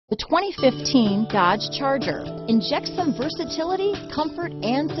The 2015 Dodge Charger. Inject some versatility, comfort,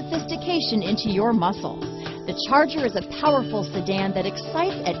 and sophistication into your muscle. The Charger is a powerful sedan that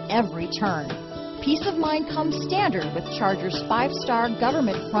excites at every turn. Peace of mind comes standard with Charger's 5-star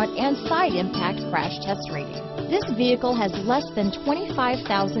government front and side impact crash test rating. This vehicle has less than 25,000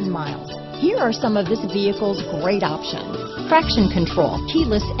 miles. Here are some of this vehicle's great options: traction control,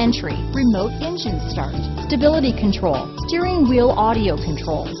 keyless entry, remote engine start, stability control, steering wheel audio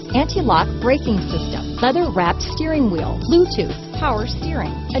controls, anti-lock braking system, leather-wrapped steering wheel, Bluetooth, power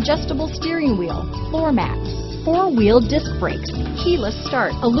steering, adjustable steering wheel, floor mats, 4-wheel disc brakes, keyless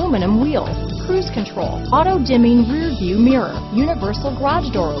start, aluminum wheels, cruise control, auto-dimming rear view mirror, universal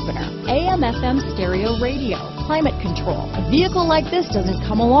garage door opener, AM/FM stereo radio, climate control. A vehicle like this doesn't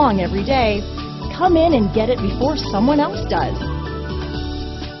come along every day. Come in and get it before someone else does.